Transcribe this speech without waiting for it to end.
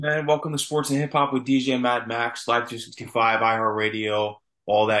Man, welcome to Sports and Hip Hop with DJ Mad Max, Live 365, iHeartRadio,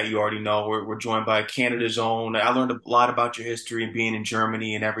 all that you already know. We're joined by Canada's own. I learned a lot about your history and being in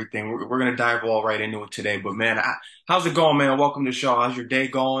Germany and everything. We're going to dive all right into it today. But man, how's it going, man? Welcome to the show. How's your day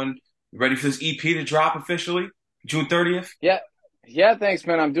going? You ready for this EP to drop officially? June 30th? Yeah, yeah, thanks,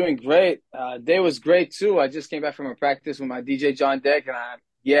 man. I'm doing great. Day was great too. I just came back from a practice with my DJ John Deck, and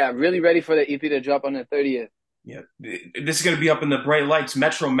I'm really ready for the EP to drop on the 30th. Yeah. This is going to be up in the bright lights.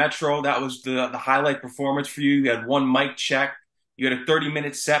 Metro Metro, that was the highlight performance for you. You had one mic check. You had a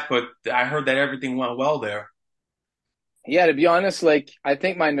 30-minute set, but I heard that everything went well there. Yeah, to be honest, like I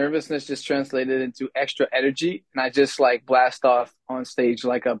think my nervousness just translated into extra energy, and I just like blast off on stage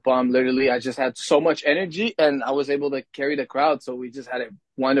like a bomb. Literally, I just had so much energy, and I was able to carry the crowd. So we just had a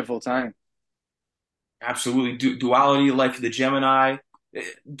wonderful time. Absolutely. Duality, Life of the Gemini.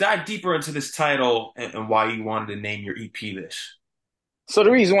 Dive deeper into this title and why you wanted to name your EP this. So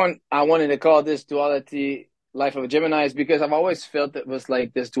the reason why I wanted to call this Duality Life of a Gemini is because I've always felt it was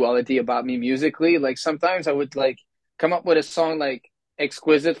like this duality about me musically. Like sometimes I would like come up with a song like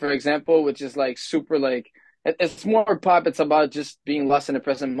Exquisite, for example, which is like super like it's more pop. It's about just being lost in the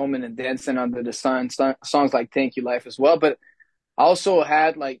present moment and dancing under the sun. Songs like Thank You Life as well. But I also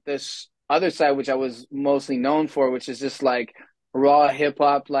had like this other side which I was mostly known for, which is just like raw hip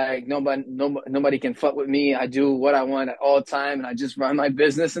hop. Like nobody can fuck with me. I do what I want at all time, and I just run my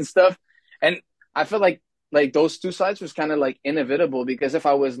business and stuff. And I feel like those two sides was kind of like inevitable because if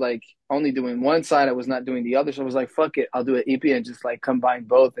I was like only doing one side, I was not doing the other. So I was like, fuck it, I'll do an EP and just like combine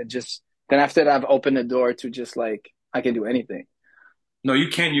both, and just then after that, I've opened the door to just like I can do anything. No, you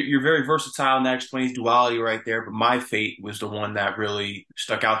can. You're very versatile, and that explains duality right there. But My Fate was the one that really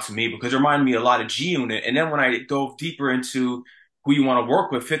stuck out to me because it reminded me a lot of G Unit. And then when I dove deeper into who you want to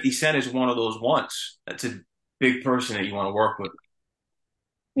work with, 50 Cent is one of those ones. That's a big person that you want to work with.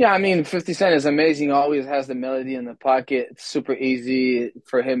 Yeah, I mean, 50 Cent is amazing. Always has the melody in the pocket. It's super easy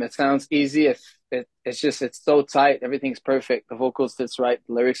for him. It sounds easy. If it's just, it's so tight. Everything's perfect. The vocals fits right.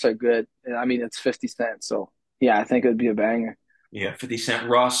 The lyrics are good. I mean, it's 50 Cent. So, yeah, I think it would be a banger. Yeah, 50 Cent,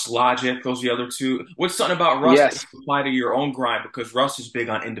 Russ, Logic, those are the other two. What's something about Russ that Yes. you apply to your own grind? Because Russ is big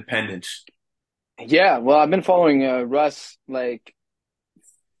on independence. Yeah. Well, I've been following Russ like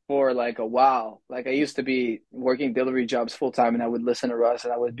for like a while. Like I used to be working delivery jobs full time and I would listen to Russ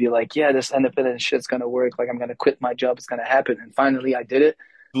and I would be like, yeah, this independent shit's gonna work. Like I'm gonna quit my job. It's gonna happen. And finally I did it.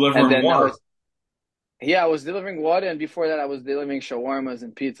 And Delivering then now water. it's yeah, I was delivering water, and before that, I was delivering shawarmas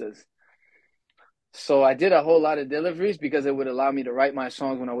and pizzas. So I did a whole lot of deliveries because it would allow me to write my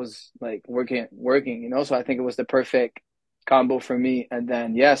songs when I was like working. So I think it was the perfect combo for me. And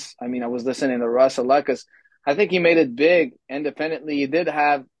then, yes, I mean, I was listening to Russ a lot because I think he made it big independently. He did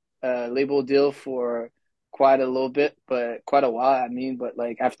have a label deal for quite a little bit, but quite a while. I mean, but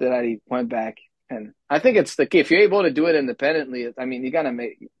like after that, he went back. And I think it's the key. If you're able to do it independently, I mean, you're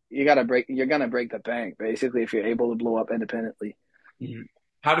gonna break the bank basically if you're able to blow up independently. Mhm.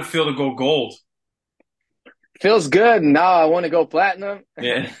 How'd it feel to go gold? Feels good. Now I want to go platinum.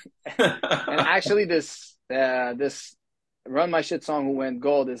 Yeah. And actually, this Run My Shit song who went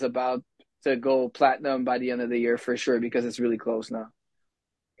gold is about to go platinum by the end of the year for sure because it's really close now.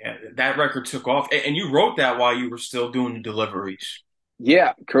 Yeah, that record took off. And you wrote that while you were still doing the deliveries.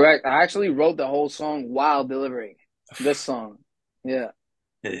 Yeah, correct. I actually wrote the whole song while delivering this song. Yeah.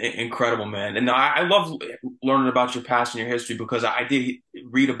 Incredible, man. And I love learning about your past and your history because I did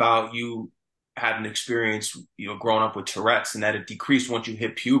read about you had an experience, growing up with Tourette's and that it decreased once you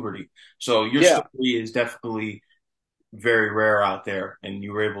hit puberty. So your Yeah. story is definitely very rare out there, and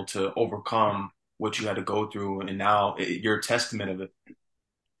you were able to overcome what you had to go through, and now you're a testament of it.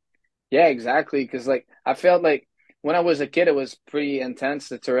 Yeah, exactly. Because like I felt like when I was a kid, it was pretty intense.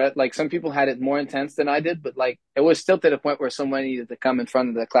 The Tourette, like some people had it more intense than I did, but like it was still to the point where someone needed to come in front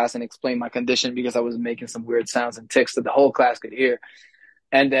of the class and explain my condition because I was making some weird sounds and tics that the whole class could hear.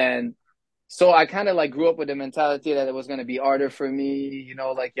 And then, so I kind of like grew up with the mentality that it was going to be harder for me,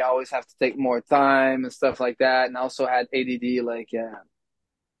 like you always have to take more time and stuff like that. And I also had ADD, like, yeah,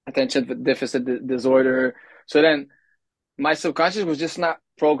 attention deficit disorder. So then my subconscious was just not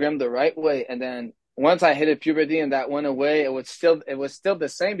programmed the right way. And then once I hit a puberty and that went away, it was still the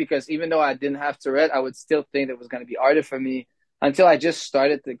same because even though I didn't have Tourette, I would still think it was going to be harder for me until I just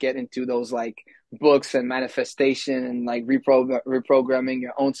started to get into those like books and manifestation and like reprogramming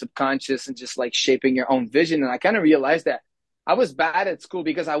your own subconscious and just like shaping your own vision. And I kind of realized that I was bad at school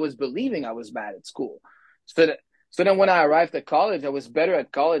because I was believing I was bad at school. So that, so then when I arrived at college, I was better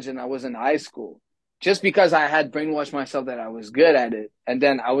at college than I was in high school just because I had brainwashed myself that I was good at it. And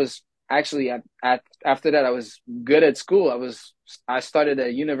then actually after that I was good at school. I started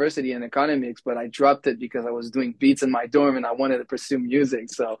at university in economics, but I dropped it because I was doing beats in my dorm and I wanted to pursue music.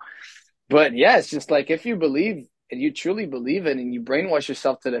 So, but yeah, it's just like if you believe and you truly believe it and you brainwash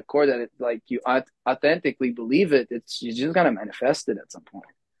yourself to the core that it like you authentically believe it, it's you just gotta manifest it at some point.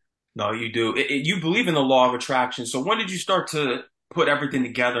 No, you do. You believe in the law of attraction. So when did you start to put everything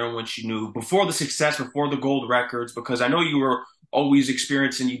together and what you knew before the success, before the gold records? Because I know you were always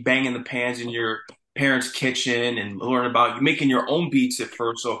experiencing you banging the pans in your parents' kitchen and learning about you making your own beats at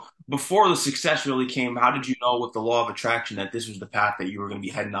first. So before the success really came, how did you know with the law of attraction that this was the path that you were going to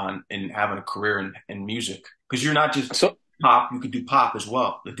be heading on and having a career in music? Because you're not just So pop, you could do pop as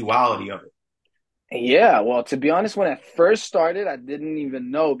well, the duality of it. yeah, well, to be honest, when I first started, I didn't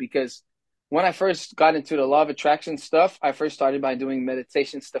even know because when I first got into the law of attraction stuff, I first started by doing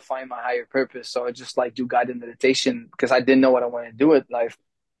meditations to find my higher purpose. So I just like do guided meditation because I didn't know what I wanted to do with life.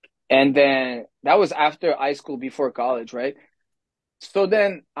 And then that was after high school, before college, right? So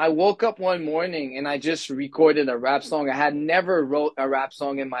then I woke up one morning and I just recorded a rap song. I had never wrote a rap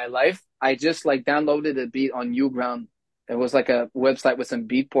song in my life. I just like downloaded a beat on Newground. It was like a website with some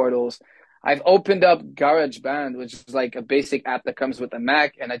beat portals. I've opened up GarageBand, which is like a basic app that comes with a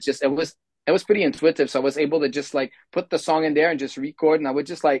Mac, and it was pretty intuitive. So I was able to just like put the song in there and just record, and I would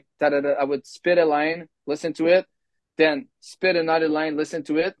just like da da da. I would spit a line, listen to it, then spit another line, listen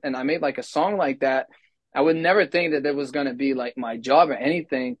to it, and I made like a song like that. I would never think that it was gonna be like my job or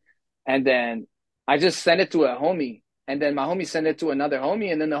anything. And then I just sent it to a homie. And then my homie sent it to another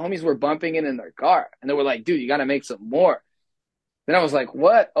homie. And then the homies were bumping it in their car. And they were like, dude, you gotta make some more. Then I was like,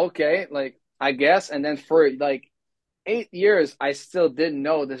 what? Okay, like I guess. And then for like 8 years, I still didn't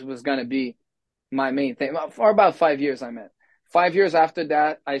know this was gonna be my main thing. For about 5 years, I meant. 5 years after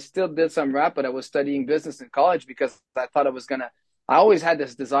that, I still did some rap, but I was studying business in college because I thought I was gonna. I always had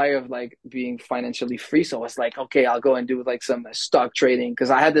this desire of like being financially free, so I was like, okay, I'll go and do like some stock trading because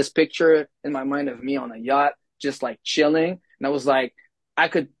I had this picture in my mind of me on a yacht, just like chilling, and I was like, I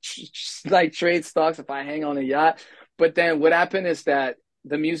could like trade stocks if I hang on a yacht. But then what happened is that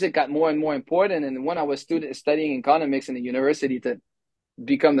the music got more and more important, and when I was studying economics in the university to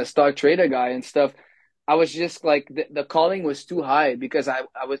become the stock trader guy and stuff, I was just like the calling was too high because I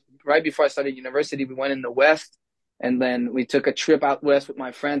was right before I started university, we went in the West and then we took a trip out West with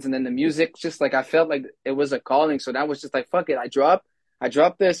my friends and then the music just like I felt like it was a calling. So that was just like fuck it. I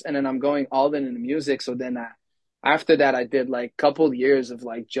dropped this and then I'm going all in the music. So then after that I did like couple years of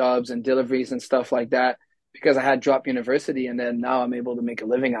like jobs and deliveries and stuff like that because I had dropped university and then now I'm able to make a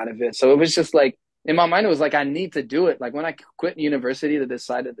living out of it. So it was just like in my mind, it was like, I need to do it. Like when I quit university to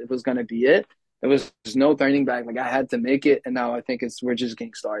decide that it was going to be it, there was no turning back. Like I had to make it. And now I think we're just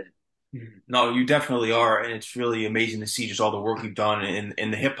getting started. No, you definitely are, and it's really amazing to see just all the work you've done in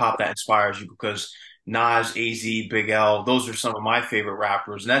the hip hop that inspires you. Because Nas, AZ, Big L, those are some of my favorite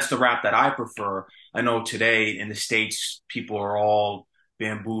rappers, and that's the rap that I prefer. I know today in the States, people are all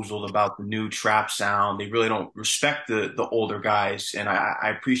bamboozled about the new trap sound. They really don't respect the older guys, and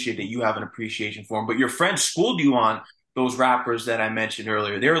I appreciate that you have an appreciation for them. But your friends schooled you on those rappers that I mentioned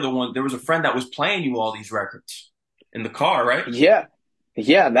earlier. They were the one. There was a friend that was playing you all these records in the car, right? Yeah.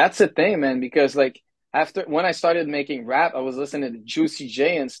 Yeah. That's the thing, man. Because like after when I started making rap, I was listening to Juicy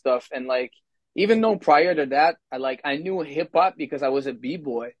J and stuff. And like, even though prior to that, I knew hip hop because I was a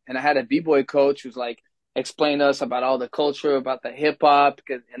B-boy and I had a B-boy coach who's like explained to us about all the culture, about the hip hop,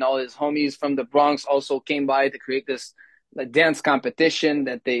 and all his homies from the Bronx also came by to create this like dance competition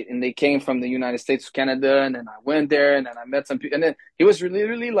they came from the United States to Canada, and then I went there and then I met some people, and then he was really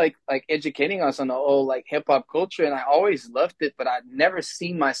really like educating us on the whole like hip hop culture, and I always loved it, but I'd never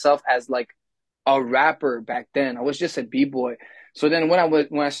seen myself as like a rapper back then. I was just a b-boy. So then when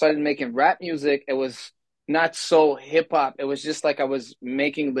I started making rap music, it was not so hip hop. It was just like I was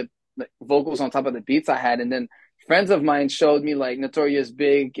making the vocals on top of the beats I had, and then friends of mine showed me like Notorious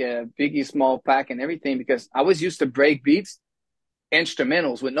Big, Biggie Small Pack, and everything because I was used to break beats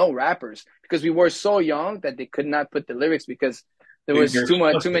instrumentals with no rappers because we were so young that they could not put the lyrics because there was You're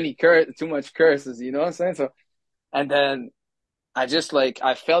explicit. too much curses. You know what I'm saying? So and then I just like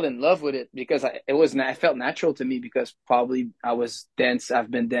I fell in love with it because I felt natural to me because probably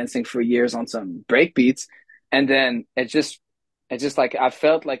I've been dancing for years on some break beats, and then it just like I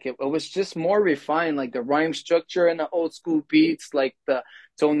felt like it was just more refined, like the rhyme structure and the old school beats, like the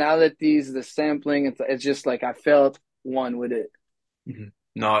tonalities, the sampling. It's just like I felt one with it. Mhm.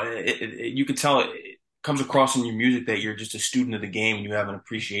 No, you can tell it comes across in your music that you're just a student of the game and you have an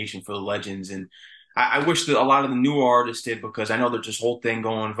appreciation for the legends. And I wish that a lot of the newer artists did because I know there's this whole thing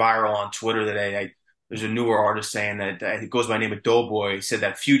going viral on Twitter today. there's a newer artist saying that it goes by the name of Doughboy. He said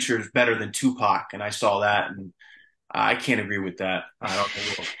that Future is better than Tupac, and I saw that, and I can't agree with that. I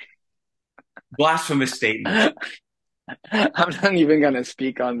don't know. Blasphemous statement. I'm not even gonna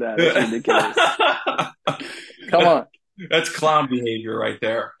speak on that. It's ridiculous. Come on. That's clown behavior right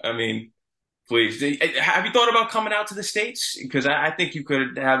there. I mean, please. Have you thought about coming out to the States? Because I think you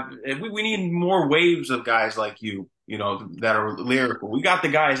could have, we need more waves of guys like you know, that are lyrical. We got the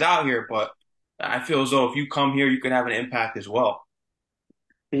guys out here, but I feel as though if you come here, you could have an impact as well.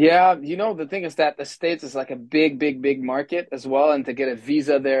 Yeah, the thing is that the States is like a big, big, big market as well. And to get a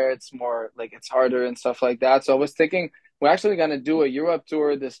visa there, it's more like it's harder and stuff like that. So I was thinking we're actually going to do a Europe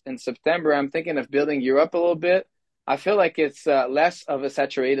tour this in September. I'm thinking of building Europe a little bit. I feel like it's less of a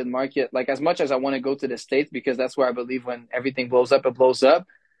saturated market. Like as much as I want to go to the States because that's where I believe when everything blows up, it blows up.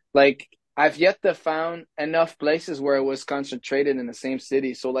 Like I've yet to found enough places where it was concentrated in the same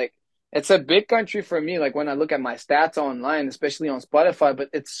city. So like it's a big country for me. Like when I look at my stats online, especially on Spotify, but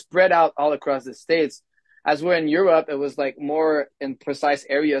it's spread out all across the States. As we're in Europe, it was like more in precise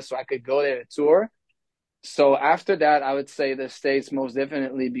areas so I could go there to tour. So after that, I would say the States most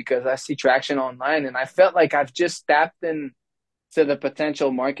definitely because I see traction online and I felt like I've just tapped in to the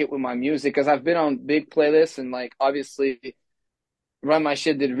potential market with my music because I've been on big playlists and like obviously Run My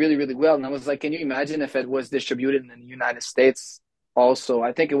Shit did really, really well. And I was like, can you imagine if it was distributed in the United States also?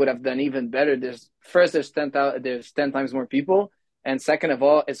 I think it would have done even better. There's 10,000, there's 10 times more people. And second of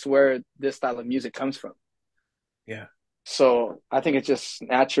all, it's where this style of music comes from. Yeah. So I think it's just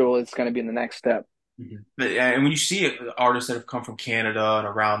natural. It's going to be in the next step. And when you see artists that have come from Canada and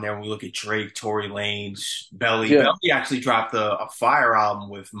around there, when we look at Drake, Tory Lanez, Yeah. Belly actually dropped a fire album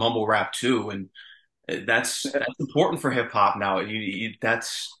with mumble rap too, and that's important for hip hop now.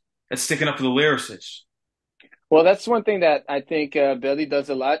 That's sticking up for the lyricists. Well, that's one thing that I think Billy does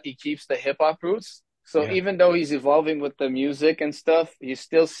a lot. He keeps the hip hop roots. So Yeah, even though he's evolving with the music and stuff, you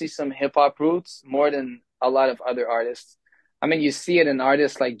still see some hip hop roots more than a lot of other artists. I mean, you see it in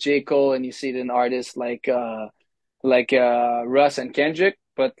artists like J. Cole and you see it in artists like Russ and Kendrick,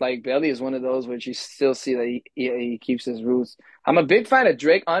 but like Belly is one of those which you still see that he keeps his roots. I'm a big fan of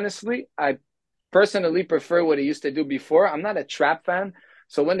Drake, honestly. I personally prefer what he used to do before. I'm not a trap fan.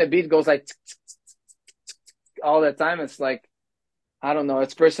 So when the beat goes like all the time, it's like I don't know.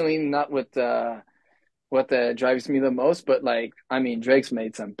 It's personally not what drives me the most, but like I mean, Drake's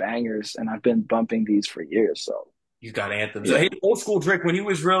made some bangers, and I've been bumping these for years. So he's got anthems. yeah, Hey, old school Drake when he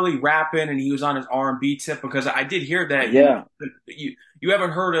was really rapping and he was on his R&B tip because I did hear that yeah. you haven't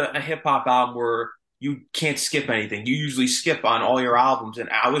heard a hip hop album where you can't skip anything. You usually skip on all your albums, and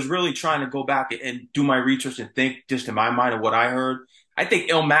I was really trying to go back and do my research and think just in my mind of what I heard. I think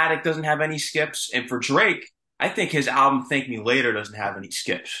Illmatic doesn't have any skips, and for Drake, I think his album Thank Me Later doesn't have any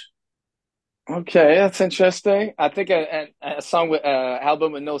skips. Okay, that's interesting. I think a song with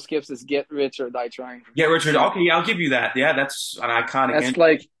album with no skips is "Get Rich or Die Trying" from Yeah, Richard. 50 Cent. Okay, yeah, I'll give you that. Yeah, that's an iconic That's end.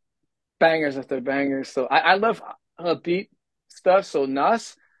 like bangers after bangers. So I love upbeat stuff. So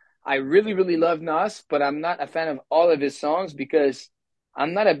Nas, I really, really love Nas, but I'm not a fan of all of his songs because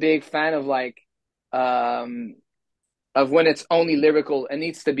I'm not a big fan um of when it's only lyrical. It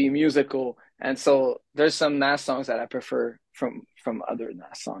needs to be musical. And so there's some Nas songs that I prefer from other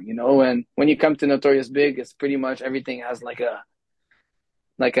Nas song, And when you come to Notorious Big, it's pretty much everything has like a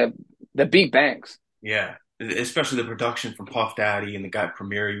the beat bangs. Yeah, especially the production from Puff Daddy and the guy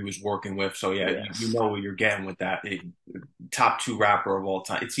Premier he was working with. So yeah, you Yes. know what you're getting with that. Top two rapper of all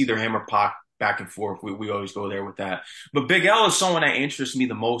time. It's either him or Pac. Back and forth. We always go there with that. But Big L is someone that interests me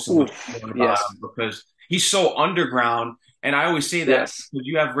the most in what you're Oof. saying about Yes. him because he's so underground. And I always say that Yes. because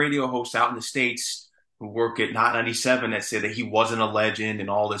you have radio hosts out in the States who work at Not 97 that say that he wasn't a legend and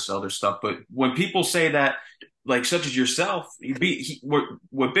all this other stuff. But when people say that, like such as yourself,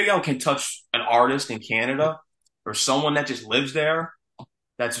 where Big L can touch an artist in Canada or someone that just lives there,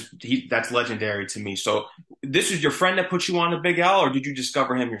 that's legendary to me. So this is your friend that put you on to Big L, or did you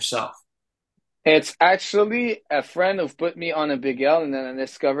discover him yourself? It's actually a friend who put me on a Big L, and then I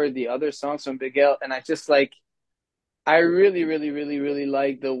discovered the other songs from Big L, and I really, really, really, really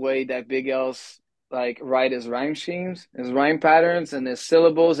like the way that Big L's like write his rhyme schemes, his rhyme patterns, and his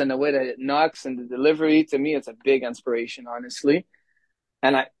syllables, and the way that it knocks and the delivery. To me, it's a big inspiration, honestly.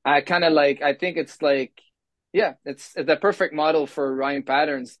 And I kind of like, I think it's like, yeah, it's the perfect model for rhyme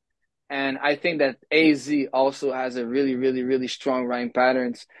patterns. And I think that AZ also has a really, really, really strong rhyme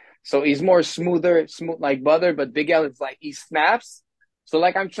patterns. So he's more smooth like butter, but Big L is like, he snaps. So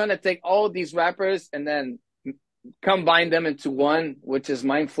like, I'm trying to take all these rappers and then combine them into one, which is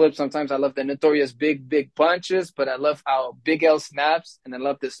Mindflip. Sometimes I love the notorious big, big punches, but I love how Big L snaps and I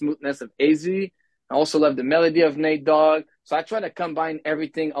love the smoothness of AZ. I also love the melody of Nate Dogg. So I try to combine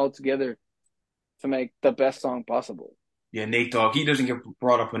everything all together to make the best song possible. Yeah, Nate Dogg, he doesn't get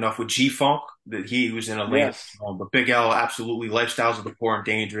brought up enough with G-Funk, that he was in a lane. Yes. But Big L, absolutely, Lifestyles of the Poor and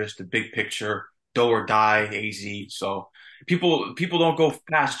Dangerous, The Big Picture, Do or Die, AZ. So people don't go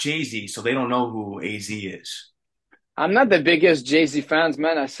past Jay-Z, so they don't know who AZ is. I'm not the biggest Jay-Z fans,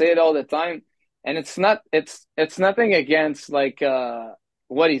 man. I say it all the time. And it's nothing against like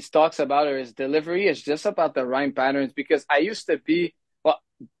what he talks about or his delivery. It's just about the rhyme patterns because I used to be well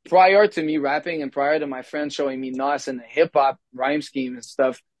prior to me rapping and prior to my friends showing me Nas and the hip hop rhyme scheme and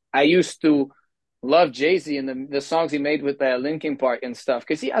stuff, I used to love Jay-Z and the songs he made with the Linkin Park and stuff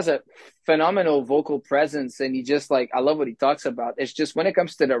because he has a phenomenal vocal presence and he just like I love what he talks about. It's just when it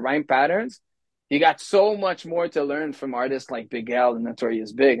comes to the rhyme patterns, you got so much more to learn from artists like Big Al and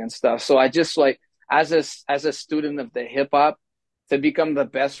Notorious Big and stuff. So I just like as a student of the hip hop to become the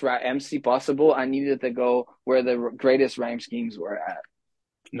best rap MC possible, I needed to go where the greatest rhyme schemes were at.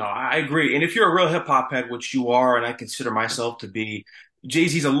 No, I agree. And if you're a real hip hop head, which you are, and I consider myself to be,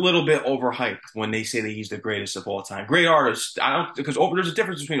 Jay-Z's a little bit overhyped when they say that he's the greatest of all time. Great artist. I don't because there's a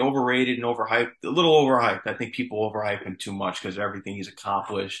difference between overrated and overhyped. A little overhyped. I think people overhype him too much because of everything he's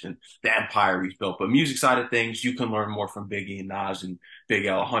accomplished and the empire he's built. But music side of things, you can learn more from Biggie and Nas and Big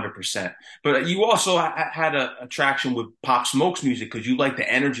L 100%. But you also had a attraction with Pop Smoke's music because you like the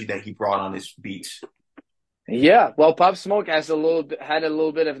energy that he brought on his beats. Yeah, well, Pop Smoke has had a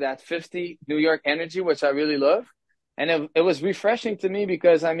little bit of that 50 New York energy, which I really love. And it was refreshing to me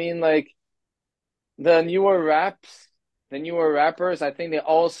because I mean like the newer raps, the newer rappers, I think they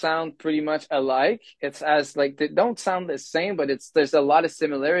all sound pretty much alike. It's as like they don't sound the same, but it's there's a lot of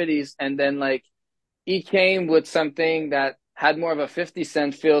similarities. And then like he came with something that had more of a 50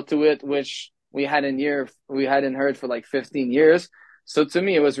 Cent feel to it, which we hadn't heard for like 15 years. So to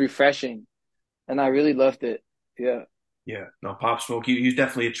me, it was refreshing, and I really loved it. Yeah. Yeah, no, Pop Smoke, he's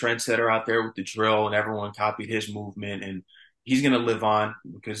definitely a trendsetter out there with the drill, and everyone copied his movement, and he's gonna live on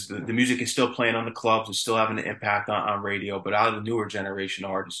because the music is still playing on the clubs, it's still having an impact on radio. But out of the newer generation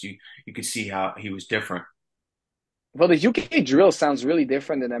artists, you could see how he was different. Well, the UK drill sounds really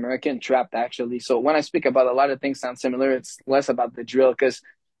different than American trap, actually. So when I speak about a lot of things sound similar, it's less about the drill because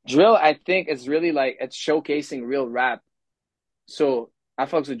drill, I think, is really like it's showcasing real rap. So I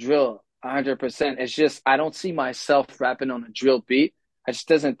fucks with drill 100%. It's just I don't see myself rapping on a drill beat. I just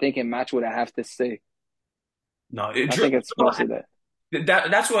doesn't think it match what I have to say. No, I drill, think it's mostly that.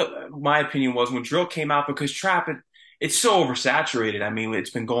 that's what my opinion was when drill came out because trap it's so oversaturated. I mean, it's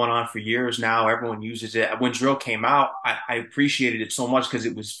been going on for years now. Everyone uses it. When drill came out, I appreciated it so much because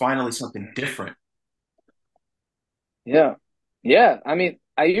it was finally something different. Yeah. Yeah. I mean,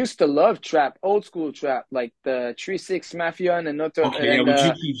 I used to love trap, old school trap, like the 3 6 Mafia and the Noto Okay, yeah, with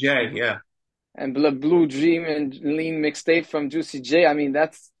Juicy J, yeah, and Blue Dream and Lean mixtape from Juicy J. I mean,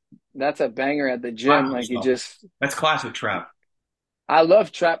 that's a banger at the gym. classic Like you stuff. just, That's classic trap. I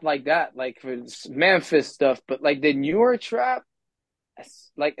love trap like that, like for Memphis stuff. But like the newer trap,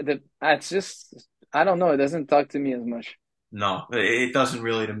 it's just, I don't know. It doesn't talk to me as much. No, it doesn't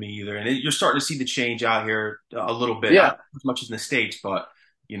really to me either. And you're starting to see the change out here a little bit, Yeah, not as much as in the States, but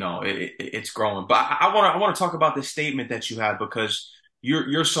it's growing. But I want to talk about this statement that you had because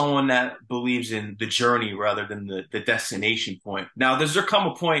you're someone that believes in the journey rather than the destination point. Now, does there come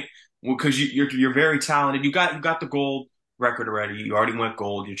a point because you're very talented? You got the gold record already. You already went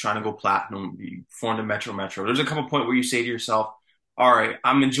gold. You're trying to go platinum. You formed a Metro. Does there come a point where you say to yourself, "All right,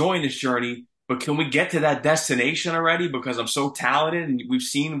 I'm enjoying this journey." But can we get to that destination already? Because I'm so talented and we've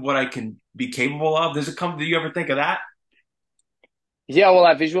seen what I can be capable of. Does it come? Do you ever think of that? yeah. Well,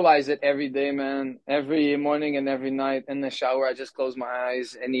 I visualize it every day, man. Every morning and every night in the shower, I just close my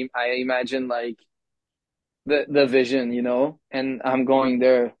eyes and I imagine like the vision, and I'm going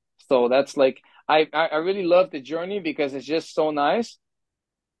there. So that's like I really love the journey because it's just so nice.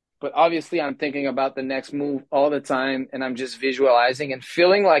 But obviously, I'm thinking about the next move all the time, and I'm just visualizing and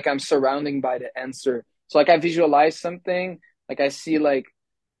feeling like I'm surrounding by the answer. So like I visualize something, like I see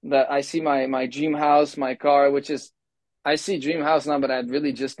my dream house, my car, which is I see dream house now, but I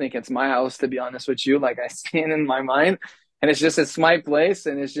really just think it's my house to be honest with you. Like I see it in my mind, and it's my place,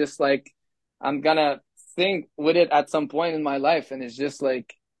 and it's just like I'm gonna think with it at some point in my life, and it's just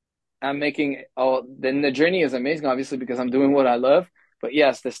like I'm making all then the journey is amazing, obviously, because I'm doing what I love. But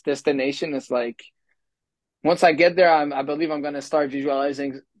yes, this destination is like once I get there, I believe I'm gonna start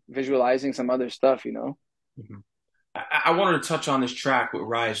visualizing some other stuff. Mhm. I wanted to touch on this track with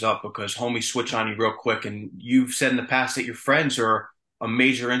Rise Up because homies switch on you real quick. And you've said in the past that your friends are a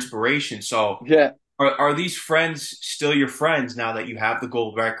major inspiration. So Yeah. Are these friends still your friends now that you have the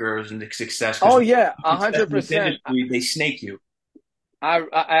gold records and the success? Because Oh yeah, a success hundred in this percent. industry, they snake you. I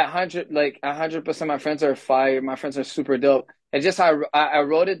 100%. My friends are fire. My friends are super dope. It's just I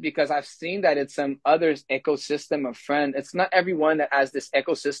wrote it because I've seen that it's some others ecosystem of friend. It's not everyone that has this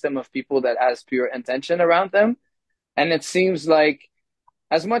ecosystem of people that has pure intention around them. And it seems like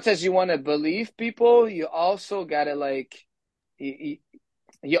as much as you want to believe people, you also gotta you,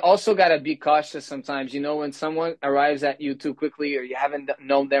 you also gotta be cautious sometimes. You know, when someone arrives at you too quickly or you haven't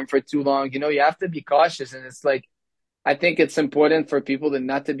known them for too long, you have to be cautious. And it's like I think it's important for people to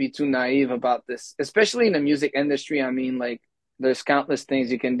not to be too naive about this, especially in the music industry. I mean, like there's countless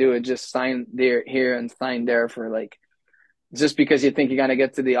things you can do. It just sign there here and sign there for like just because you think you're gonna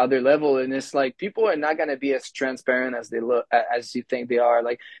get to the other level, and it's like people are not gonna be as transparent as they look as you think they are.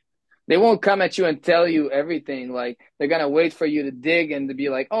 Like they won't come at you and tell you everything. Like they're gonna wait for you to dig and to be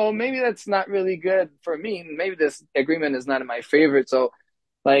like, oh, maybe that's not really good for me. Maybe this agreement is not in my favorite. So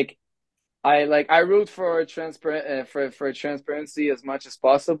like I root for transparent for transparency as much as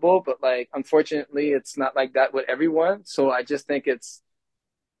possible, but like unfortunately, it's not like that with everyone. So I just think it's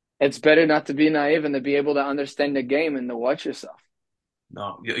better not to be naive and to be able to understand the game and to watch yourself.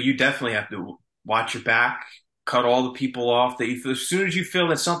 No, you definitely have to watch your back, cut all the people off that you feel. As soon as you feel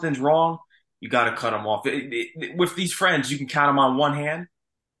that something's wrong, you got to cut them off. With these friends, you can count them on one hand,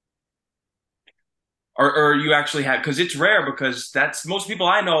 or you actually have because it's rare because that's most people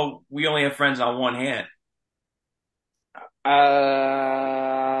I know. We only have friends on one hand,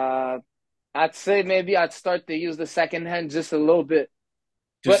 Uh, I'd say maybe I'd start to use the second hand just a little bit,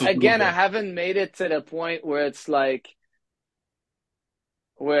 just but a little again, I bit. haven't made it to the point where it's like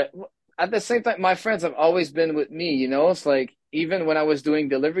where at the same time my friends have always been with me. It's like even when I was doing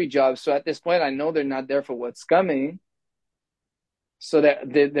delivery jobs. So at this point, I know they're not there for what's coming. So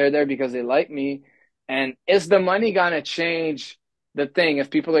that they're there because they like me. And is the money gonna change the thing?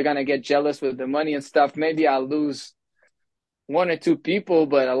 If people are gonna get jealous with the money and stuff, maybe I'll lose one or two people.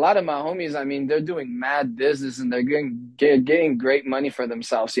 But a lot of my homies, I mean, they're doing mad business and they're getting great money for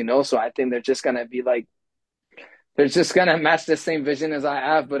themselves. So I think they're just gonna be like they're just gonna match the same vision as I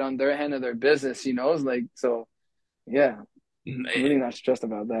have, but on their end of their business. It's like so. Yeah, I'm really not stressed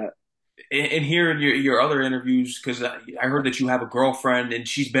about that. And hearing your other interviews, because I heard that you have a girlfriend and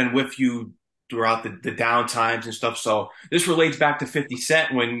she's been with you throughout the down times and stuff. So this relates back to 50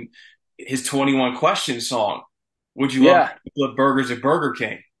 Cent when his 21 Questions song, Would you love Yeah, to flip burgers at Burger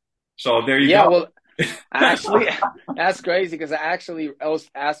King? So there you yeah. go. Well, actually, that's crazy because I was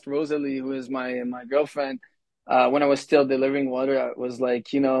asked Rosalie, who is my girlfriend, when I was still delivering water. I was like,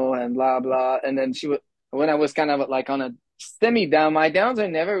 and blah blah, and then when I was kind of like on a semi down. My downs are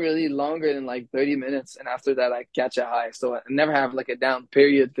never really longer than like 30 minutes, and after that, I catch a high. So I never have like a down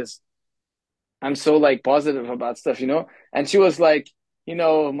period because I'm so like positive about stuff. And she was like,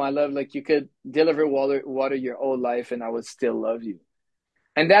 my love, like you could deliver water your whole life, and I would still love you.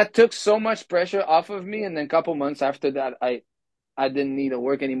 And that took so much pressure off of me. And then a couple months after that, I didn't need to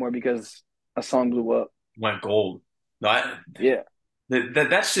work anymore because a song blew up. Went gold. No, Yeah.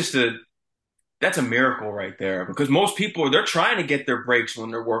 that's just that's a miracle right there because most people they're trying to get their breaks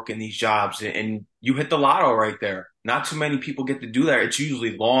when they're working these jobs and you hit the lotto right there. Not too many people get to do that. It's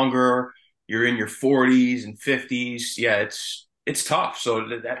usually longer. You're in your 40s and 50s. Yeah, it's tough. So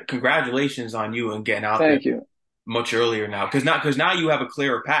congratulations on you and getting out there Thank you. much earlier now because now you have a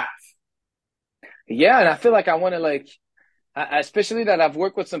clearer path. Yeah, and I feel like I want to like, especially that I've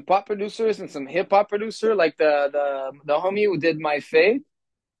worked with some pop producers and some hip hop producer, like the homie who did My Fade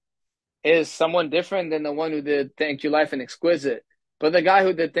is someone different than the one who did Thank You Life and Exquisite. But the guy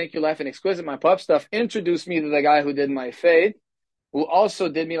who did Thank You Life and Exquisite, my pop stuff, introduced me to the guy who did My Fade, who also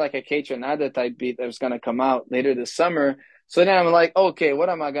did me like a K Tronada type beat that was gonna come out later this summer. So then I'm like, okay, what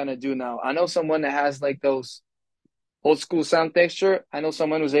am I gonna do now? I know someone that has like those old school sound texture. I know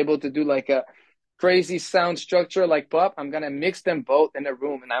someone who's able to do like a crazy sound structure like pop. I'm gonna mix them both in a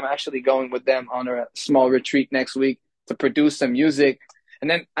room, and I'm actually going with them on a small retreat next week to produce some music. And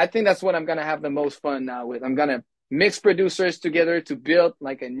then I think that's what I'm gonna have the most fun now with. I'm gonna mix producers together to build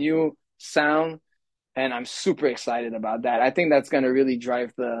like a new sound, and I'm super excited about that. I think that's gonna really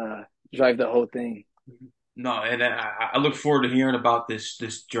drive the whole thing. No, and I look forward to hearing about this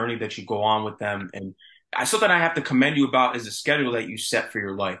journey that you go on with them. And something I have to commend you about is the schedule that you set for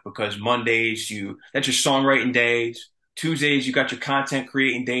your life because Mondays that's your songwriting days. Tuesdays you got your content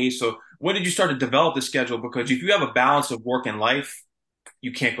creating days. So when did you start to develop the schedule? Because if you have a balance of work and life,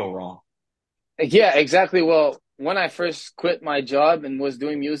 you can't go wrong. Yeah, exactly. Well, when I first quit my job and was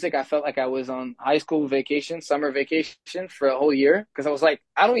doing music, I felt like I was on high school vacation, summer vacation for a whole year because I was like,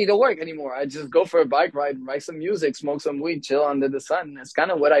 I don't need to work anymore. I just go for a bike ride, write some music, smoke some weed, chill under the sun. And that's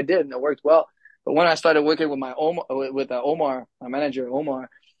kind of what I did, and it worked well. But when I started working with my Omar, with Omar, my manager Omar,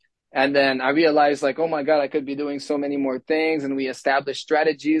 and then I realized like, oh my God, I could be doing so many more things. And we established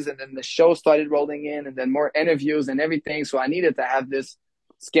strategies, and then the show started rolling in, and then more interviews and everything. So I needed to have this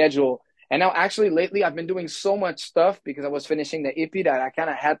schedule. And now actually lately I've been doing so much stuff because I was finishing the EP that I kind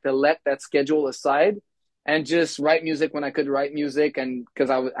of had to let that schedule aside and just write music when I could write music, and because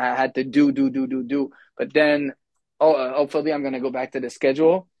I had to do. But then, hopefully I'm going to go back to the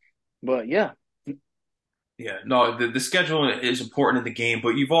schedule. But yeah. Yeah, no, the schedule is important in the game,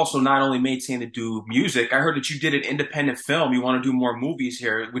 but you've also not only maintained to do music. I heard that you did an independent film. You want to do more movies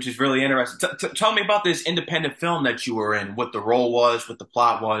here, which is really interesting. Tell me about this independent film that you were in, what the role was, what the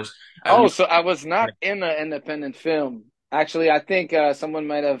plot was. Oh, so I was not in an independent film. Actually, I think someone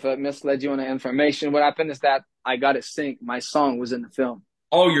might have misled you on the information. What happened is that I got it synced. My song was in the film.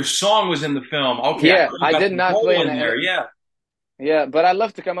 Oh, your song was in the film. Okay, I Yeah, thought you I got did the not play role in in there. it. Yeah. Yeah, but I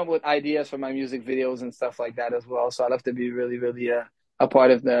love to come up with ideas for my music videos and stuff like that as well. So I love to be really, really a part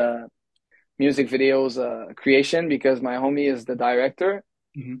of the music videos creation because my homie is the director,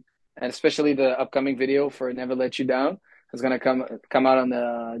 Mhm. and especially the upcoming video for "Never Let You Down" is gonna come out on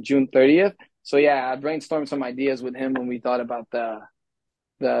the June 30th. So yeah, I brainstormed some ideas with him when we thought about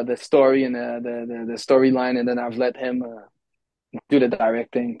the story and the storyline, and then I've let him do the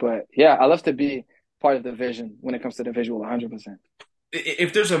directing. But yeah, I love to be part of the vision when it comes to the visual, 100%.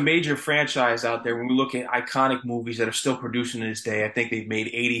 If there's a major franchise out there, when we look at iconic movies that are still producing to this day, I think they've made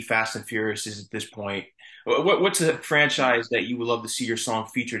 80 Fast and Furiouses at this point. What's a franchise that you would love to see your song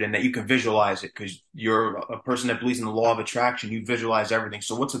featured in that you can visualize it? Because you're a person that believes in the law of attraction, you visualize everything.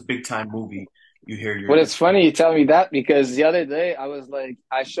 So what's a big time movie you hear Well, your it's funny you tell me that because the other day I was like,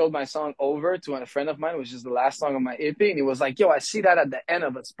 I showed my song Over to a friend of mine, which is the last song on my EP, and he was like, "Yo, I see that at the end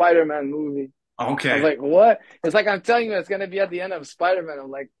of a Spider-Man movie." I was okay. like, "What?" It's like I'm telling you, it's gonna be at the end of Spider-Man.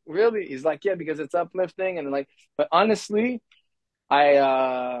 I'm like, "Really?" He's like, "Yeah, because it's uplifting." And like, but honestly, I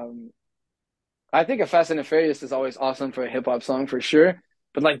I think a Fast and the Furious is always awesome for a hip hop song for sure.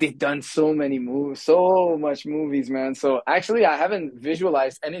 But like they've done so many movies, so much movies, man. So actually, I haven't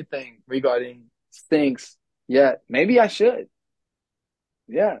visualized anything regarding Stinks yet. Maybe I should.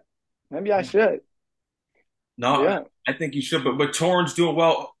 Yeah, maybe I should. No, Yeah. I think you should, but Torrance doing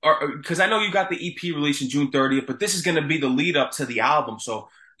well because I know you got the EP released in June 30th, but this is going to be the lead up to the album. So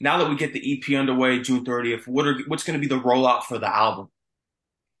now that we get the EP underway June 30th, what's going to be the rollout for the album?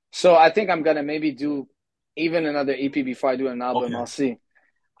 So I think I'm gonna maybe do even another EP before I do an album. Okay. I'll see.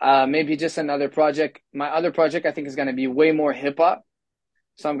 Maybe just another project. My other project I think is gonna be way more hip hop.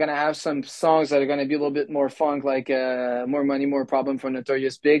 So I'm gonna have some songs that are gonna be a little bit more funk, like "More Money, More Problem" for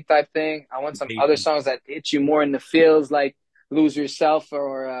Notorious Big type thing. I want some other songs that hit you more in the feels, like "Lose Yourself"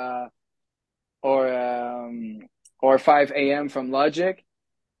 or or 5 a.m. from Logic,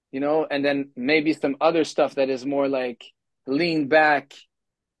 and then maybe some other stuff that is more like lean back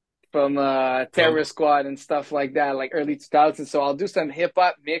from Terror Squad and stuff like that, like early 2000s. So I'll do some hip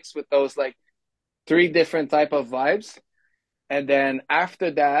hop mix with those like three different type of vibes. And then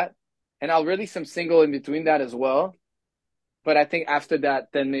after that, and I'll release some single in between that as well. But I think after that,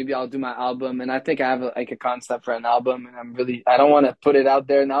 then maybe I'll do my album. And I think I have like a concept for an album, and I don't want to put it out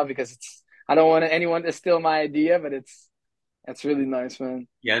there now because I don't want anyone to steal my idea, but it's really nice, man.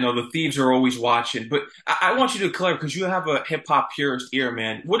 Yeah, I know the thieves are always watching, but I want you to clarify because you have a hip hop purist ear,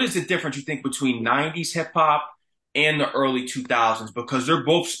 man. What is the difference you think between 90s hip hop and the early 2000s? Because they're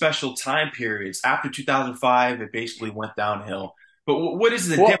both special time periods. After 2005, it basically went downhill. But what is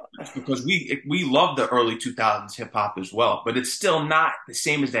the Well, difference? Because we love the early 2000s hip hop as well, but it's still not the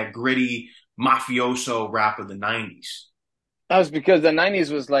same as that gritty mafioso rap of the 90s. that was because the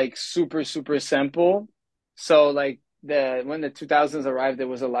 90s was like super, super simple. So like when the 2000s arrived, there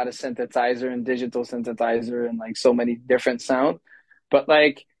was a lot of synthesizer and digital synthesizer and like so many different sound. But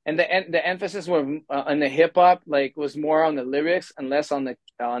like, and the emphasis was on the hip hop, like was more on the lyrics and less on the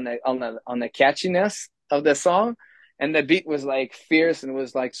catchiness of the song. And the beat was like fierce and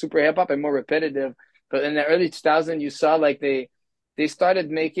was like super hip hop and more repetitive. But in the early 2000s, you saw like they started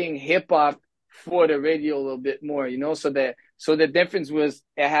making hip hop for the radio a little bit more, so the difference was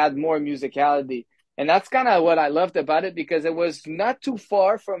it had more musicality. And that's kind of what I loved about it because it was not too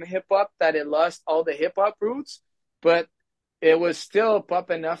far from hip hop that it lost all the hip hop roots, but it was still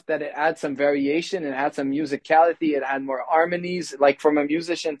pop enough that it had some variation, it had some musicality, it had more harmonies. Like from a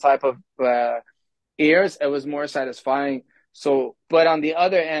musician type of ears, it was more satisfying. So, but on the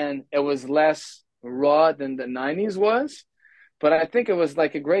other end, it was less. raw than the 90s was. But I think it was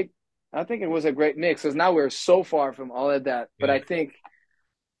like a great, I think it was a great mix because now we're so far from all of that. But Yeah, I think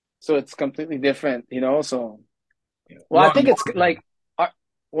so it's completely different, you know? So, yeah. well, I think it's like,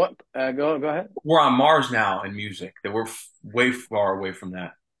 what? Go ahead. We're on Mars now in music. That we're way far away from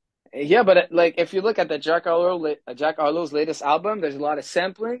that. Yeah, but like if you look at the Jack Harlow's latest album, there's a lot of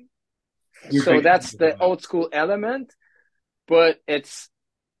sampling. You're a So big fan that's of the that. old school element, but it's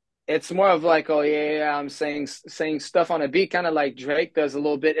more of like, oh yeah, yeah, I'm saying stuff on a beat, kind of like Drake does a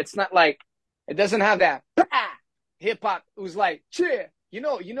little bit. It's not like it doesn't have that hip hop. It was like, cheer,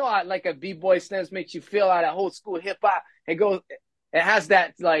 how like a b-boy stance makes you feel out of old school hip hop. It has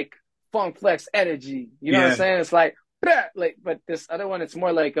that like funk flex energy. You know what I'm Yeah, saying? It's like, but this other one, it's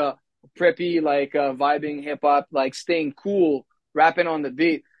more like a preppy, like vibing hip hop, like staying cool, rapping on the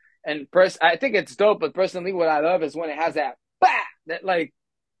beat. And I think it's dope. But personally, what I love is when it has that like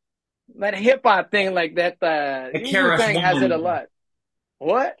that hip hop thing like that. the Wu Tang KRS-One has it a energy. lot.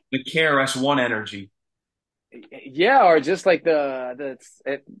 What? The KRS-One energy. Yeah, or just like as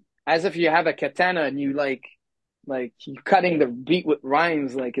if you have a katana and you like you cutting the beat with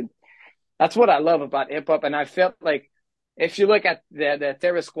rhymes. That's what I love about hip hop. And I felt like if you look at the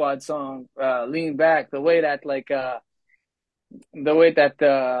Terror Squad song, "Lean Back," the way that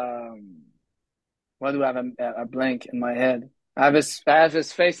why do I have a blank in my head? I have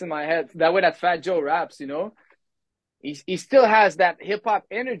his face in my head. That way that Fat Joe raps, he still has that hip hop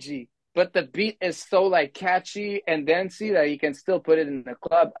energy, but the beat is so like catchy and dancey that he can still put it in the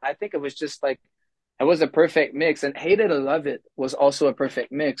club. I think it was just like it was a perfect mix. And Hate It or Love It was also a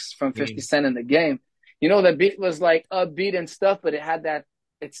perfect mix from 50 Mm. Cent in the game. The beat was like upbeat and stuff, but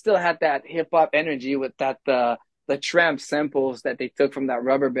it still had that hip hop energy with that the tramp samples that they took from that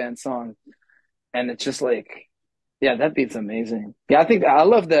Rubber Band song. And it's just like, yeah, that beat's amazing. Yeah, I think I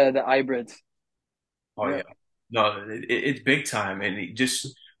love the hybrids. Oh Yeah. yeah, no, it's big time, and just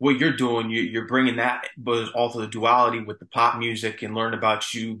what you're doing, you're bringing that, but also the duality with the pop music, and learn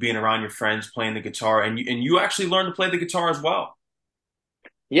about you being around your friends playing the guitar, and you actually learn to play the guitar as well.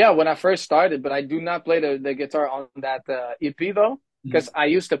 Yeah, when I first started, but I do not play the guitar on that EP though, Mhm. because I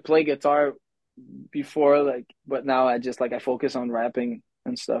used to play guitar before, like, but now I just like I focus on rapping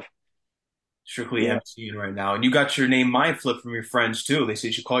and stuff. Strictly Yeah, MCing right now, and you got your name Mindflip from your friends too. They say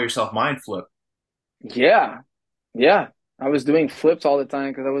you should call yourself Mindflip. yeah, yeah. I was doing flips all the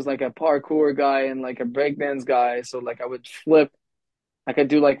time because I was like a parkour guy and like a breakdance guy. So like I would flip, I could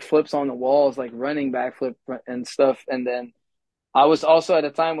do like flips on the walls, like running backflip and stuff. And then I was also at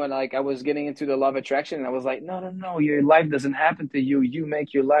a time when like I was getting into the law of attraction and I was like, no, no, no, your life doesn't happen to you. You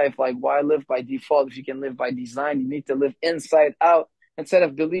make your life. Like, why live by default if you can live by design? You need to live inside out instead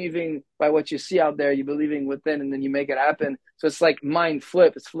of believing by what you see out there. You're believing within and then you make it happen. So it's like mind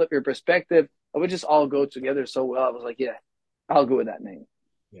flip. It's flip your perspective. It would just all go together so well. I was like, yeah, I'll go with that name.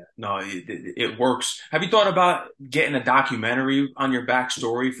 Yeah, no, it works. Have you thought about getting a documentary on your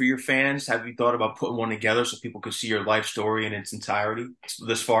backstory for your fans? Have you thought about putting one together so people could see your life story in its entirety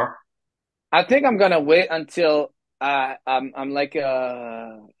this far? I think I'm gonna wait until I'm like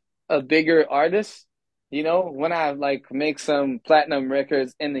a bigger artist, when I like make some platinum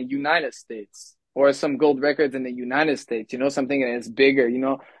records in the United States or some gold records in the United States, something that is bigger,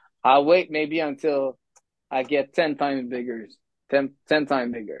 I'll wait maybe until I get 10 times bigger, 10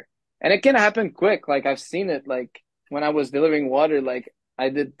 times bigger. And it can happen quick. Like I've seen it like when I was delivering water, like I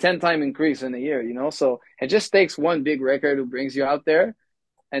did 10 time increase in a year, so it just takes one big record who brings you out there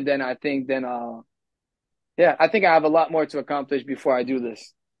and then I think yeah, I think I have a lot more to accomplish before I do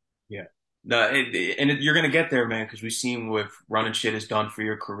this. Yeah. No, you're gonna get there, man, because we've seen what running shit has done for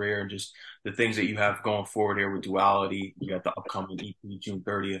your career and just the things that you have going forward here with Duality. You got the upcoming EP June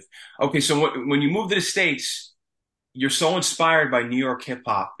 30th. Okay, so when you move to the States, you're so inspired by New York hip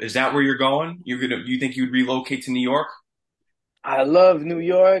hop. Is that where you're going? You think you'd relocate to New York? I love New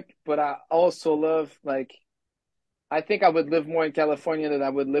York, but I also love like I think I would live more in California than I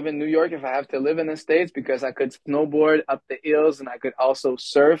would live in New York if I have to live in the States because I could snowboard up the hills and I could also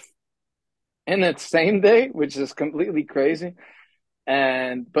surf in the same day, which is completely crazy.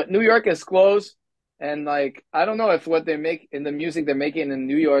 But New York is close, and like I don't know if what they make in the music they're making in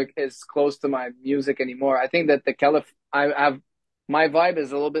New York is close to my music anymore. I think that the I have my vibe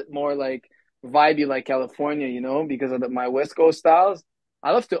is a little bit more like vibey like California, because of my West Coast styles.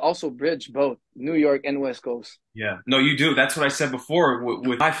 I love to also bridge both New York and West Coast. Yeah. No, you do. That's what I said before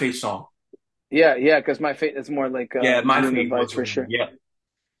with my face song. Yeah, yeah, because my fate is more like Yeah, my doing the fate vibes was the for one. sure. Yeah.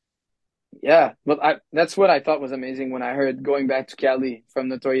 Yeah, but that's what I thought was amazing when I heard going back to Cali from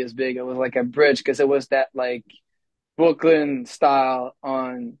Notorious Big. It was like a bridge because it was that like Brooklyn style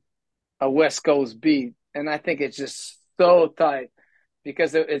a West Coast beat, and I think it's just so tight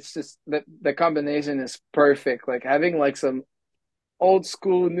because it's just the combination is perfect. Like having like some old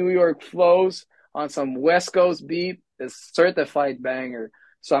school New York flows on some West Coast beat is certified banger.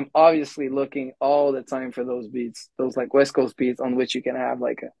 So I'm obviously looking all the time for those beats, those like West Coast beats on which you can have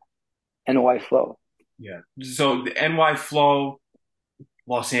like a NY flow. Yeah. So the NY flow,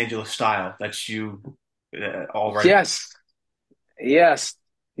 Los Angeles style. That's you, all right. Yes, yes,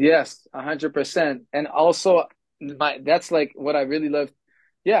 yes, 100%. And also, my that's like what I really love.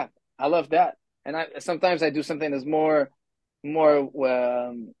 Yeah, I love that. And I sometimes I do something that's more,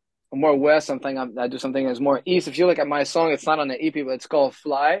 more west. Something I do something that's more east. If you look at my song, it's not on the EP, but it's called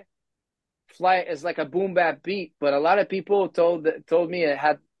Fly. Fly is like a boom bap beat, but a lot of people told me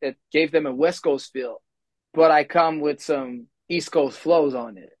it gave them a West Coast feel, but I come with some East Coast flows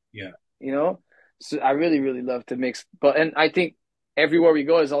on it, Yeah. you know. So I really love to mix, but and I think everywhere we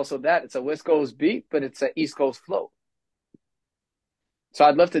go is also that it's a West Coast beat, but it's an East Coast flow. So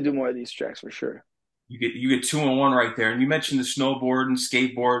I'd love to do more of these tracks for sure. You get two in one right there. And you mentioned the snowboard and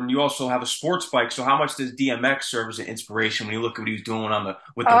skateboard, and you also have a sports bike. So how much does DMX serve as an inspiration when you look at what he's doing on the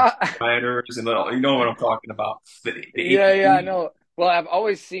with the Uh, riders and you know what I'm talking about? The yeah, I 80s. know. Well, I've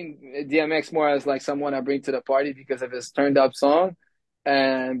always seen DMX more as like someone I bring to the party because of his turned up song.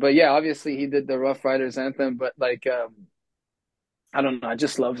 And but yeah, obviously he did the Rough Riders anthem, but like I don't know, I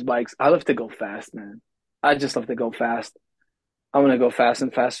just love bikes. I love to go fast, man. I just love to go fast. I want to go fast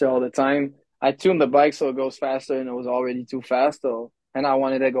and faster all the time. I tuned the bike so it goes faster and it was already too fast though. And I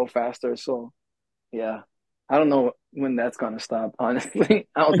wanted to go faster, so yeah. I don't know when that's gonna stop, honestly.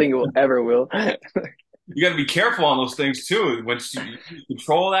 I don't think it will ever will. You got to be careful on those things too. Once you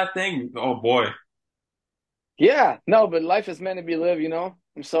control that thing, oh boy. Yeah, no, but life is meant to be lived, you know.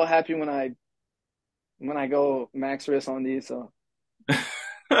 I'm so happy when I go max risk on these. So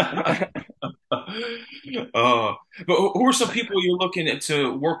Uh, but who are some people you're looking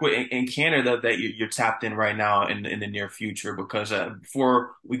to work with in Canada that you're tapped in right now in the near future? Because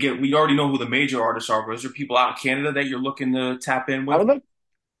before we already know who the major artists are, but is there people out in Canada that you're looking to tap in I with? would love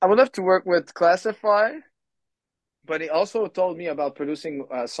I would love to work with Classify, but he also told me about producing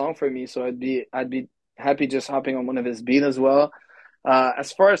a song for me, so I'd be happy just hopping on one of his beats as well.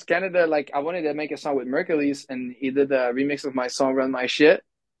 As far as Canada, like I wanted to make a song with Mercules, and he did a remix of my song "Run My Shit."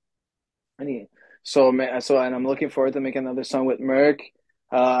 And and I'm looking forward to making another song with Merc.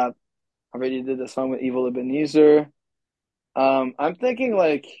 I already did the song with Evil Ebenezer. I'm thinking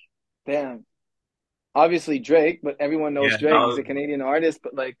like, damn, obviously Drake, but everyone knows Yeah, Drake. He's a Canadian artist,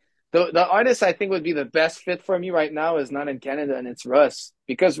 but like the artist I think would be the best fit for me right now is not in Canada, and it's Russ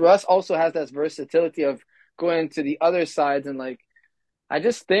because Russ also has that versatility of going to the other sides and like I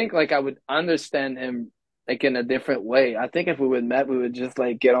just think like I would understand him like in a different way. I think if we would met, we would just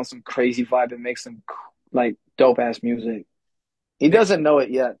like get on some crazy vibe and make some like dope ass music. He doesn't know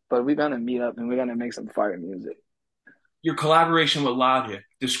it yet, but we're gonna meet up and we're gonna make some fire music. your collaboration with Logic.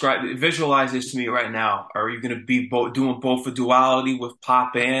 Visualize this to me right now. Are you going to be doing both a duality with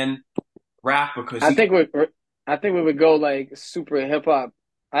pop and rap? Because I he, think I think we would go like super hip hop.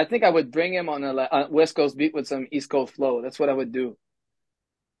 I think I would bring him on a West Coast beat with some East Coast flow. That's what I would do.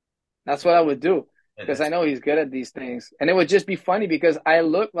 That's what I would do because I that's know he's good at these things. And it would just be funny because I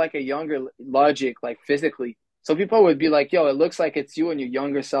look like a younger Logic, like physically. So people would be like, yo, it looks like it's you and your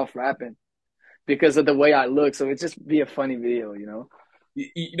younger self rapping because of the way I look. So it'd just be a funny video, you know?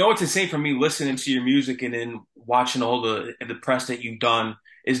 you know what's insane for me listening to your music and then watching all the press that you've done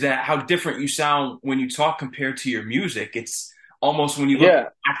is that how different you sound when you talk compared to your music. It's almost when you look at Yeah.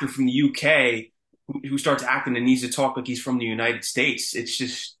 an actor from the UK who starts acting and needs to talk like he's from the United States. It's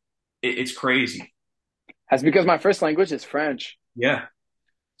just it's crazy. That's because my first language is French. Yeah.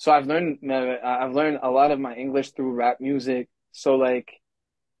 So I've learned a lot of my English through rap music. So like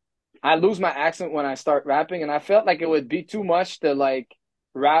I lose my accent when I start rapping, and I felt like it would be too much to like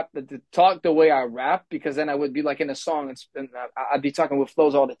to talk the way I rap because then I would be like in a song and I'd be talking with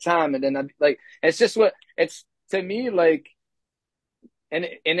flows all the time, and then I'd be like it's just what it's to me like. And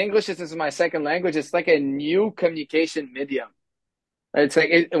in English, this is my second language. It's like a new communication medium. It's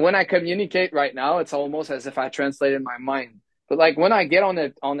like when I communicate right now, it's almost as if I translate in my mind. But like when I get on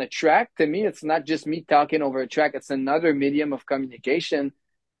the track, to me, it's not just me talking over a track. It's another medium of communication,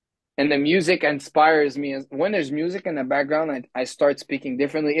 and the music inspires me. When there's music in the background, I start speaking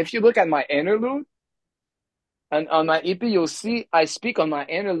differently. If you look at my interlude and on my EP, you'll see I speak on my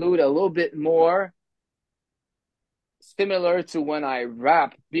interlude a little bit more similar to when I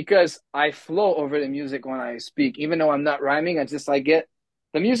rap because I flow over the music when I speak. Even though I'm not rhyming, I get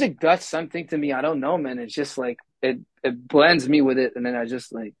the music does something to me. I don't know, man. It's just like it blends me with it, and then I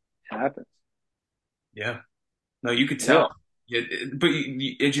just like happens. Yeah. No, you could tell. Yeah. Yeah, but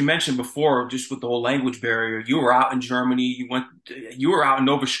as you mentioned before, just with the whole language barrier, you were out in Germany. You were out in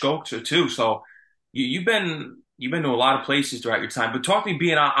Nova Scotia too. So you've been to a lot of places throughout your time. But talk to me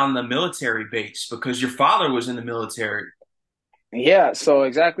being on the military base because your father was in the military. Yeah, so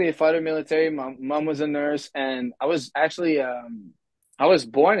exactly, father military, my mom was a nurse, and I was actually I was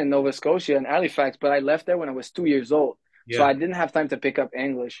born in Nova Scotia in Halifax, but I left there when I was 2 years old. So Yeah. I didn't have time to pick up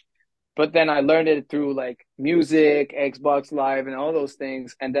English. But then I learned it through like music, Xbox Live, and all those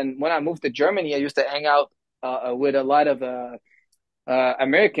things. And then when I moved to Germany, I used to hang out with a lot of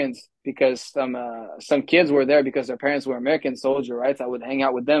Americans because some kids were there because their parents were American soldier, right? So I would hang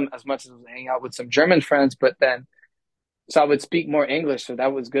out with them as much as I would hang out with some German friends. But then so I would speak more English, so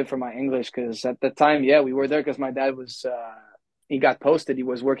that was good for my English because at the time, yeah, we were there because my dad was he got posted. He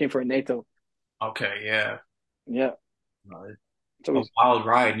was working for NATO. Okay. Yeah. Yeah, Uh, so a wild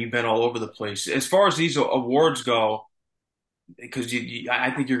ride. You've been all over the place. As far as these awards go, because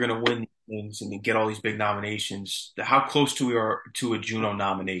I think you're going to win these things and get all these big nominations. How close to we are to a Juno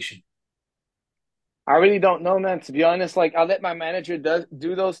nomination? I really don't know, man. To be honest, like I'll let my manager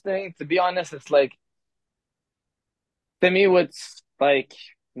do those things. To be honest, it's like to me, what's like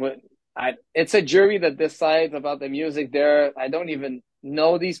what I it's a jury that decides about the music. There, I don't even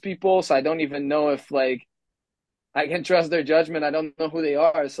know these people, so I don't even know if like I can trust their judgment. I don't know who they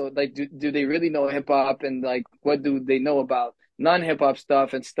are. So like do they really know hip hop and like what do they know about non hip hop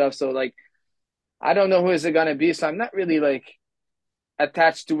stuff and stuff? So like I don't know who is it gonna be. So I'm not really like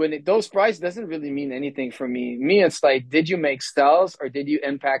attached to it. Those prizes doesn't really mean anything for me. Me, it's like, did you make styles or did you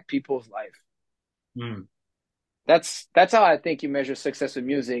impact people's life? Hmm. That's how I think you measure success with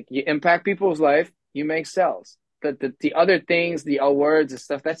music. You impact people's life, you make sales. The other things, the awards and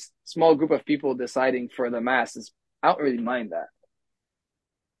stuff, that's a small group of people deciding for the masses. I don't really mind that.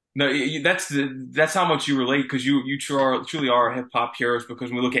 No, that's how much you relate because you truly are hip hop heroes. Because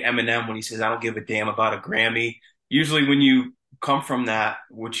when we look at Eminem when he says, "I don't give a damn about a Grammy," usually when you come from that,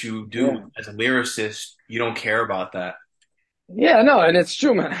 what you do Yeah. as a lyricist, you don't care about that. Yeah, no, and it's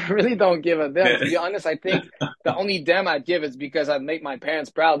true, man. I really don't give a damn. Yeah. To be honest, I think the only damn I'd give is because I'd make my parents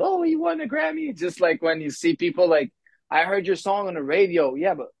proud. Oh, you won a Grammy. Just like when you see people like, I heard your song on the radio.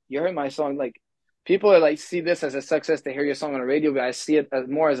 Yeah, but you heard my song. Like, people are like, see this as a success to hear your song on the radio, but I see it as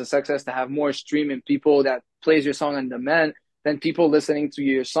more as a success to have more streaming people that plays your song on demand than people listening to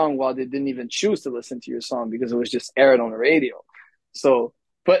your song while they didn't even choose to listen to your song because it was just aired on the radio. So,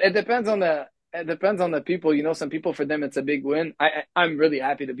 but it depends on the people. You know, some people for them it's a big win. I'm really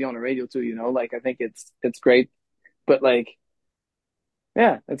happy to be on the radio too. You know, like I think it's great. But like,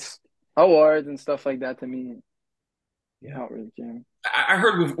 yeah, it's awards and stuff like that to me. I Yeah. don't really care. I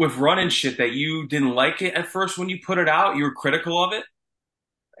heard with running shit that you didn't like it at first when you put it out. You were critical of it.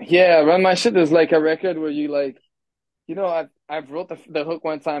 Yeah, Run My Shit is like a record where you like, you know, I've wrote the hook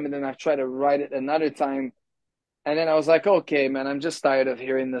one time and then I've tried to write it another time, and then I was like, okay, man, I'm just tired of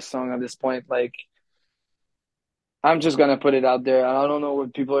hearing this song at this point. Like, I'm just gonna put it out there. I don't know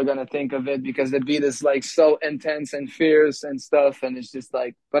what people are gonna think of it because the beat is like so intense and fierce and stuff, and it's just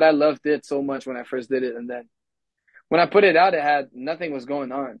like. But I loved it so much when I first did it, and then when I put it out, it had nothing was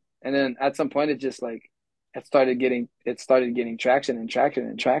going on, and then at some point, it just like it started getting traction and traction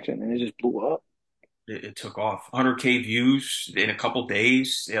and traction, and it just blew up. It took off 100K views in a couple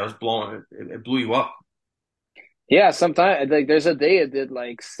days. Yeah, it was blowing. It blew you up. Yeah, sometimes like there's a day it did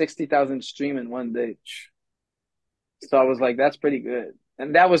like 60,000 stream in one day, so I was like, that's pretty good,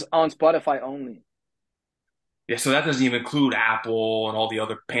 and that was on Spotify only. Yeah, so that doesn't even include Apple and all the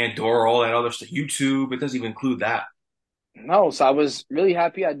other Pandora, all that other stuff. YouTube, it doesn't even include that. No, so I was really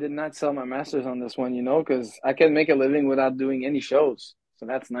happy I did not sell my masters on this one, you know, because I can make a living without doing any shows. So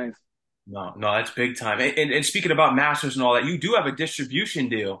that's nice. No, no, that's big time. And speaking about masters and all that, you do have a distribution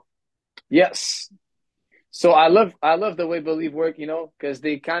deal. Yes. So I love the way Believe work, you know, because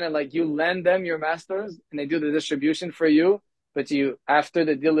they kind of like you lend them your masters and they do the distribution for you, but you after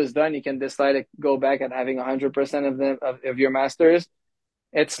the deal is done, you can decide to go back and having 100% of them of your masters.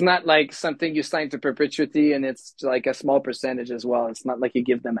 It's not like something you sign to perpetuity and it's like a small percentage as well. It's not like you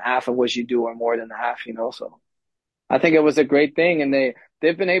give them half of what you do or more than half, you know. So I think it was a great thing, and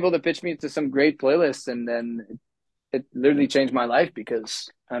they've been able to pitch me to some great playlists, and then it literally changed my life because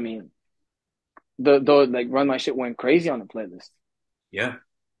I mean the like Run My Shit went crazy on the playlist. Yeah.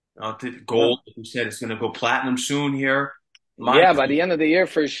 Yeah, Gold, like you said, it's going to go platinum soon here. Mine, yeah. By the end of the year,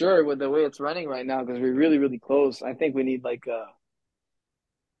 for sure, with the way it's running right now, because we're really close. I think we need like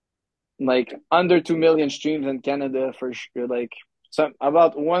under 2 million streams in Canada for sure. Like some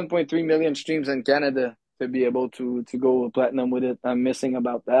about 1.3 million streams in Canada to be able to go platinum with it. I'm missing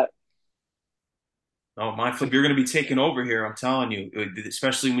about that. Oh, Mindflip, you're going to be taking over here. I'm telling you,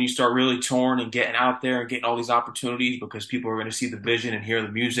 especially when you start really touring and getting out there and getting all these opportunities because people are going to see the vision and hear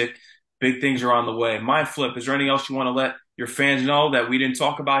the music. Big things are on the way. Mindflip, is there anything else you want to let your fans know that we didn't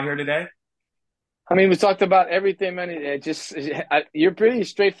talk about here today? I mean, we talked about everything, man. You're pretty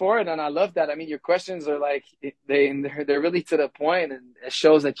straightforward, and I love that. I mean, your questions are like they're really to the point, and it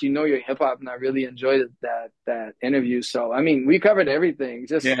shows that you know your hip hop. And I really enjoyed that interview. So, I mean, we covered everything.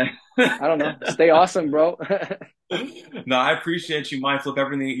 Just Yeah. I don't know, stay awesome, bro. No, I appreciate you, Mindflip,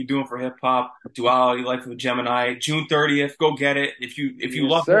 everything that you're doing for hip hop, Duality, Life of a Gemini. June 30th, go get it. If you Yes,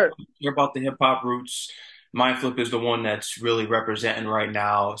 love hip sir. hop, care about the hip hop roots, Mindflip is the one that's really representing right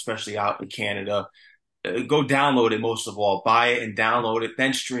now, especially out in Canada. Go download it most of all. Buy it and download it,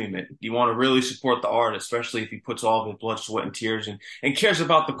 then stream it. You want to really support the artist, especially if he puts all of his blood, sweat, and tears and cares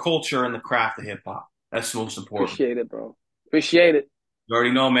about the culture and the craft of hip hop. That's most important. Appreciate it, bro. Appreciate it. You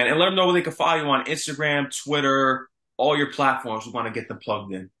already know, man. And let them know where they can follow you on Instagram, Twitter, all your platforms. We want to get them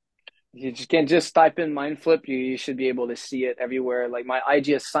plugged in. You just can just type in Mindflip. You should be able to see it everywhere. Like my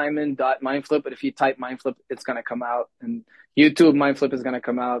IG is Simon.mindflip, but if you type Mindflip, it's gonna come out. And YouTube Mindflip is gonna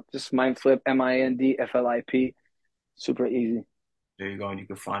come out. Just Mindflip, Mindflip. Super easy. There you go. And you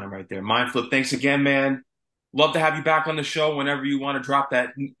can find them right there. Mindflip, thanks again, man. Love to have you back on the show whenever you want to drop that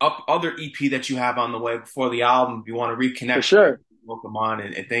other EP that you have on the way before the album. If you want to For reconnect, sure. welcome on.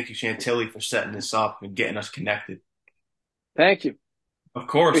 And thank you, Chantilly, for setting this up and getting us connected. Thank you. Of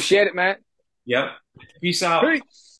course. Appreciate it, man. Yep. Peace out. Peace.